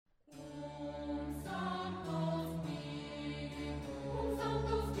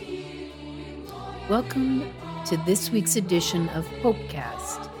Welcome to this week's edition of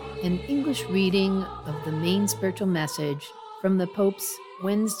Popecast, an English reading of the main spiritual message from the Pope's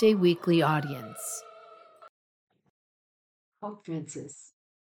Wednesday weekly audience. Pope Francis,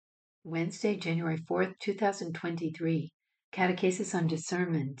 Wednesday, January 4th, 2023, Catechesis on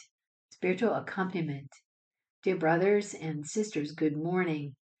Discernment, Spiritual Accompaniment. Dear brothers and sisters, good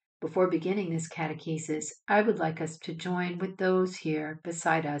morning. Before beginning this catechesis, I would like us to join with those here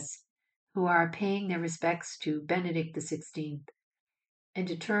beside us who are paying their respects to Benedict XVI, and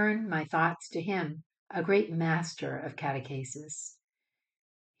to turn my thoughts to him, a great master of catechesis.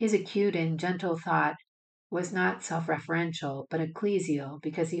 His acute and gentle thought was not self-referential, but ecclesial,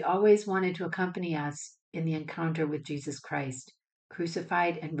 because he always wanted to accompany us in the encounter with Jesus Christ,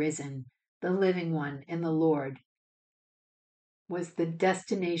 crucified and risen, the living one and the Lord, was the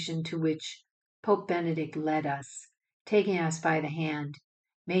destination to which Pope Benedict led us, taking us by the hand.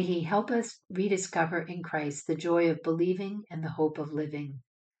 May he help us rediscover in Christ the joy of believing and the hope of living.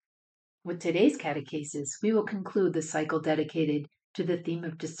 With today's catechesis, we will conclude the cycle dedicated to the theme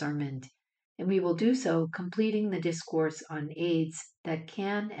of discernment, and we will do so completing the discourse on aids that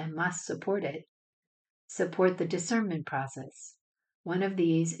can and must support the discernment process. One of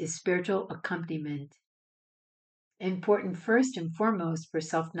these is spiritual accompaniment, important first and foremost for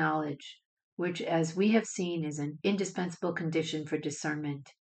self-knowledge, which, as we have seen, is an indispensable condition for discernment.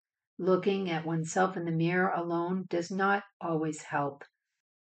 Looking at oneself in the mirror alone does not always help,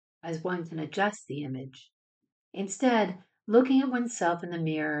 as one can adjust the image. Instead, looking at oneself in the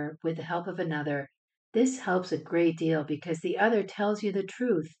mirror with the help of another, this helps a great deal because the other tells you the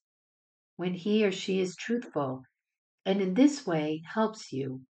truth when he or she is truthful, and in this way helps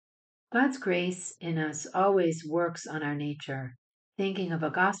you. God's grace in us always works on our nature. Thinking of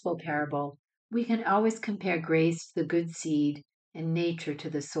a gospel parable, we can always compare grace to the good seed and nature to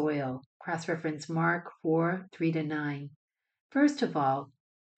the soil. Cross-reference Mark 4:3-9. First of all,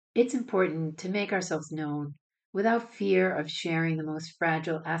 it's important to make ourselves known without fear of sharing the most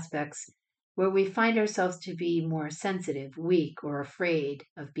fragile aspects where we find ourselves to be more sensitive, weak, or afraid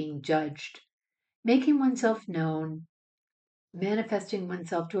of being judged. Making oneself known, manifesting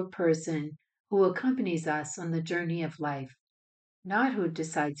oneself to a person who accompanies us on the journey of life, not who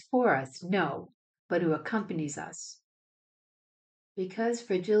decides for us, no, but who accompanies us. Because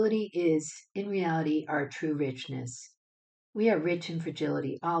fragility is, in reality, our true richness. We are rich in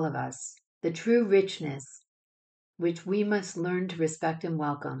fragility, all of us, the true richness which we must learn to respect and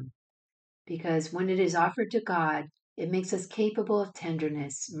welcome, because when it is offered to God, it makes us capable of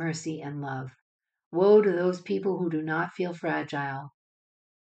tenderness, mercy, and love. Woe to those people who do not feel fragile.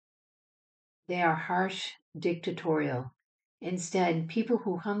 They are harsh, dictatorial. Instead, people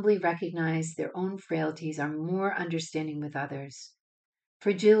who humbly recognize their own frailties are more understanding with others.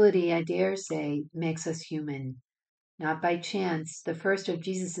 Fragility, I dare say, makes us human. Not by chance, the first of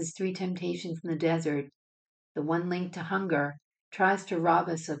Jesus' 3 temptations in the desert, the one linked to hunger, tries to rob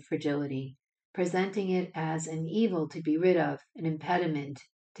us of fragility, presenting it as an evil to be rid of, an impediment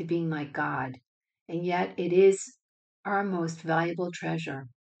to being like God. And yet it is our most valuable treasure.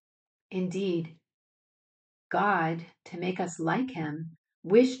 Indeed, God, to make us like him,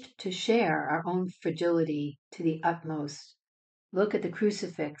 wished to share our own fragility to the utmost. Look at the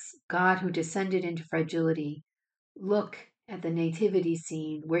crucifix, God who descended into fragility. Look at the nativity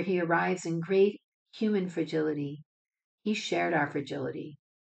scene where he arrives in great human fragility. He shared our fragility.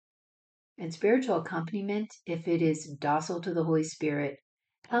 And spiritual accompaniment, if it is docile to the Holy Spirit,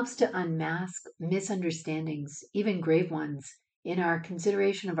 helps to unmask misunderstandings, even grave ones, in our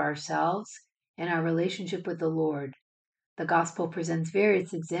consideration of ourselves and our relationship with the Lord. The Gospel presents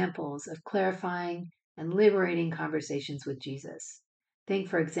various examples of clarifying and liberating conversations with Jesus. Think,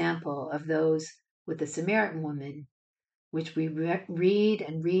 for example, of those with the Samaritan woman, which we read,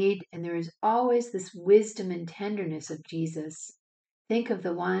 and there is always this wisdom and tenderness of Jesus. Think of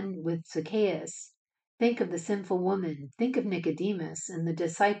the one with Zacchaeus. Think of the sinful woman. Think of Nicodemus and the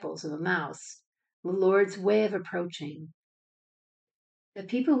disciples of Emmaus. The Lord's way of approaching. The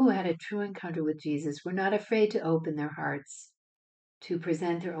people who had a true encounter with Jesus were not afraid to open their hearts, to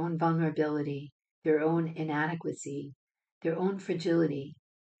present their own vulnerability, their own inadequacy, their own fragility.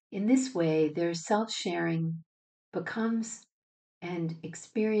 In this way, their self-sharing becomes an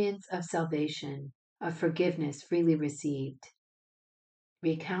experience of salvation, of forgiveness freely received.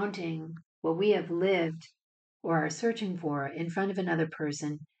 Recounting what we have lived or are searching for in front of another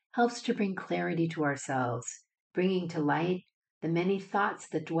person helps to bring clarity to ourselves, bringing to light the many thoughts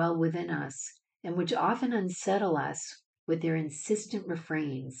that dwell within us and which often unsettle us with their insistent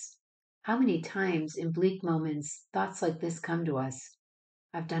refrains. How many times in bleak moments thoughts like this come to us?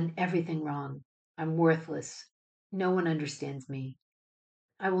 I've done everything wrong. I'm worthless. No one understands me.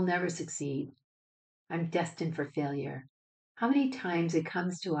 I will never succeed. I'm destined for failure. How many times it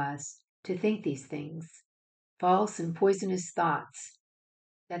comes to us to think these things, false and poisonous thoughts,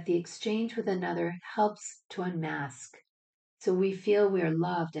 that the exchange with another helps to unmask, so we feel we are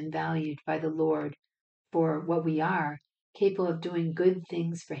loved and valued by the Lord for what we are, capable of doing good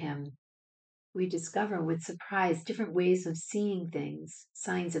things for Him. We discover with surprise different ways of seeing things,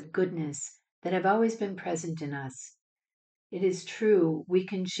 signs of goodness that have always been present in us. It is true, we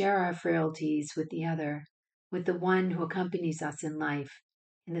can share our frailties with the other, with the one who accompanies us in life,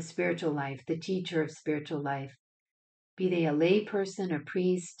 in the spiritual life, the teacher of spiritual life, be they a lay person or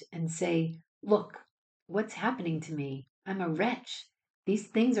priest, and say, "Look, what's happening to me? I'm a wretch. These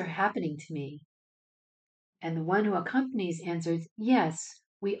things are happening to me." And the one who accompanies answers, "Yes,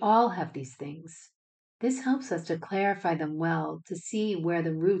 we all have these things." This helps us to clarify them well, to see where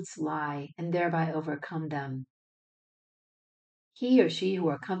the roots lie, and thereby overcome them. He or she who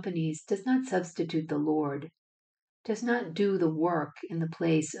accompanies does not substitute the Lord, does not do the work in the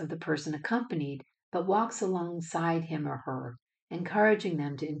place of the person accompanied, but walks alongside him or her, encouraging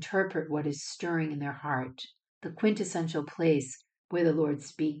them to interpret what is stirring in their heart, the quintessential place where the Lord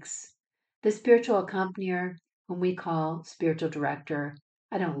speaks. The spiritual accompanier, whom we call spiritual director,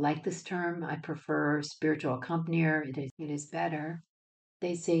 I don't like this term, I prefer spiritual accompanier, it is better.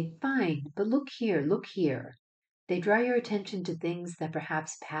 They say, "Fine, but look here, look here." They draw your attention to things that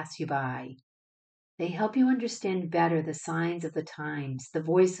perhaps pass you by. They help you understand better the signs of the times, the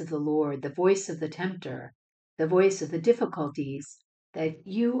voice of the Lord, the voice of the tempter, the voice of the difficulties that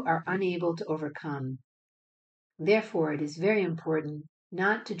you are unable to overcome. Therefore, it is very important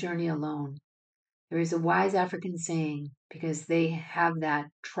not to journey alone. There is a wise African saying, because they have that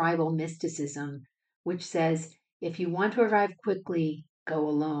tribal mysticism, which says, if you want to arrive quickly, go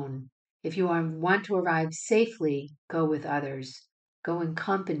alone. If you want to arrive safely, go with others. Go in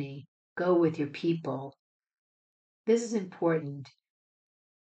company. Go with your people. This is important.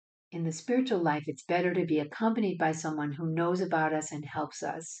 In the spiritual life, it's better to be accompanied by someone who knows about us and helps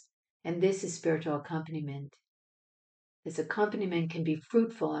us. And this is spiritual accompaniment. This accompaniment can be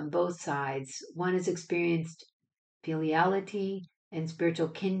fruitful on both sides. One has experienced filiality and spiritual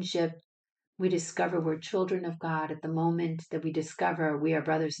kinship. We discover we're children of God at the moment that we discover we are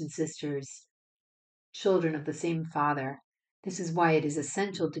brothers and sisters, children of the same Father. This is why it is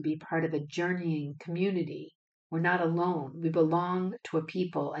essential to be part of a journeying community. We're not alone. We belong to a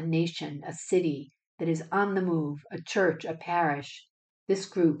people, a nation, a city that is on the move, a church, a parish, this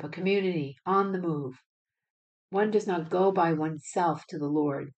group, a community on the move. One does not go by oneself to the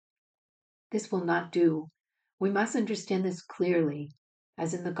Lord. This will not do. We must understand this clearly.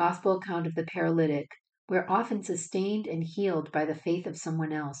 As in the gospel account of the paralytic, we're often sustained and healed by the faith of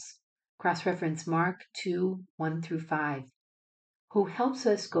someone else. Cross-reference Mark 2, 1 through 5. Who helps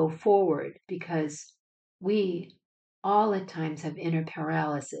us go forward because we all at times have inner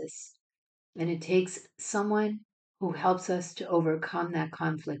paralysis. And it takes someone who helps us to overcome that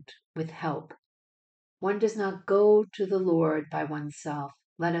conflict with help. One does not go to the Lord by oneself.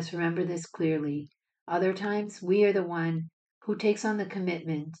 Let us remember this clearly. Other times, we are the one who takes on the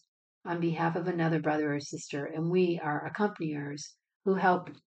commitment on behalf of another brother or sister, and we are accompaniers who help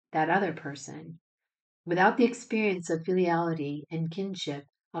that other person. Without the experience of filiality and kinship,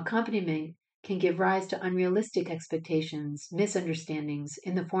 accompaniment can give rise to unrealistic expectations, misunderstandings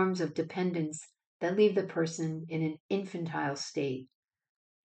in the forms of dependence that leave the person in an infantile state.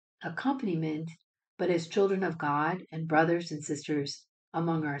 Accompaniment, but as children of God and brothers and sisters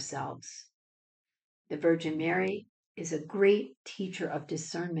among ourselves. The Virgin Mary is a great teacher of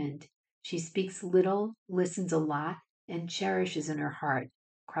discernment. She speaks little, listens a lot, and cherishes in her heart.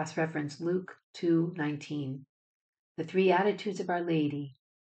 Cross-reference Luke 2:19. The three attitudes of Our Lady.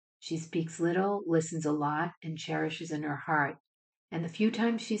 She speaks little, listens a lot, and cherishes in her heart. And the few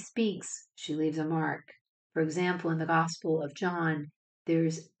times she speaks, she leaves a mark. For example, in the Gospel of John,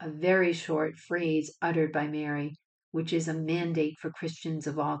 there's a very short phrase uttered by Mary, which is a mandate for Christians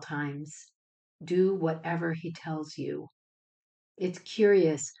of all times. Do whatever he tells you. It's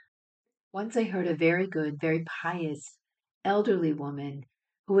curious. Once I heard a very good, very pious, elderly woman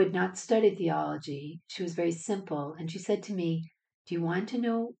who had not studied theology. She was very simple, and she said to me, "Do you want to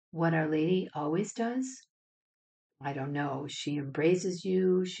know what Our Lady always does?" I don't know. She embraces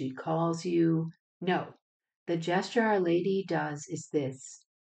you, she calls you. No, the gesture Our Lady does is this,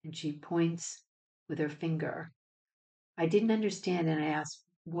 and she points with her finger. I didn't understand, and I asked,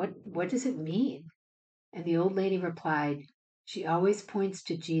 what does it mean? And the old lady replied, she always points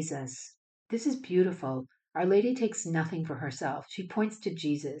to Jesus. This is beautiful. Our Lady takes nothing for herself. She points to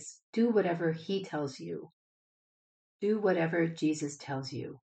Jesus. Do whatever he tells you. Do whatever Jesus tells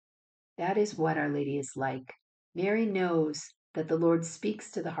you. That is what Our Lady is like. Mary knows that the Lord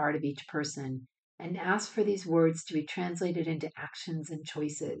speaks to the heart of each person and asks for these words to be translated into actions and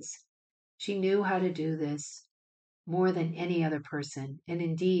choices. She knew how to do this more than any other person, and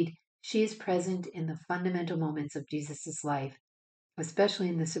indeed, she is present in the fundamental moments of Jesus' life, especially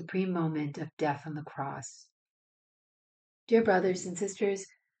in the supreme moment of death on the cross. Dear brothers and sisters,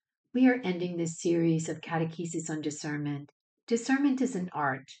 we are ending this series of catechesis on discernment. Discernment is an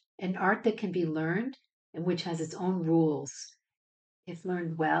art that can be learned and which has its own rules. If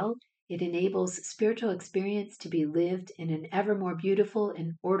learned well, it enables spiritual experience to be lived in an ever more beautiful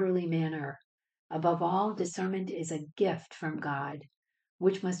and orderly manner. Above all, discernment is a gift from God,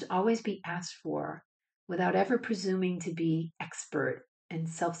 which must always be asked for without ever presuming to be expert and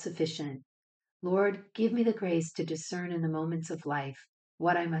self-sufficient. Lord, give me the grace to discern in the moments of life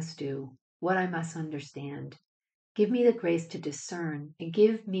what I must do, what I must understand. Give me the grace to discern and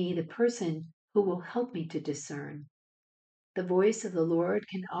give me the person who will help me to discern. The voice of the Lord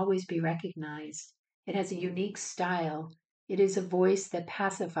can always be recognized. It has a unique style. It is a voice that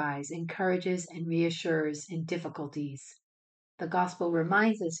pacifies, encourages, and reassures in difficulties. The gospel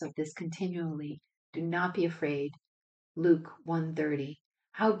reminds us of this continually. Do not be afraid. Luke 1:30.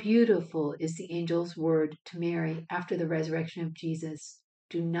 How beautiful is the angel's word to Mary after the resurrection of Jesus.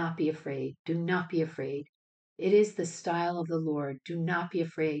 Do not be afraid. Do not be afraid. It is the style of the Lord. Do not be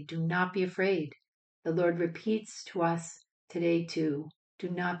afraid. Do not be afraid. The Lord repeats to us today too. Do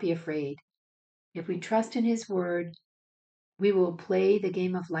not be afraid. If we trust in his word, we will play the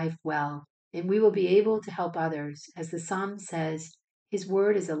game of life well, and we will be able to help others. As the psalm says, his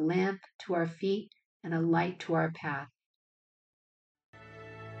word is a lamp to our feet and a light to our path.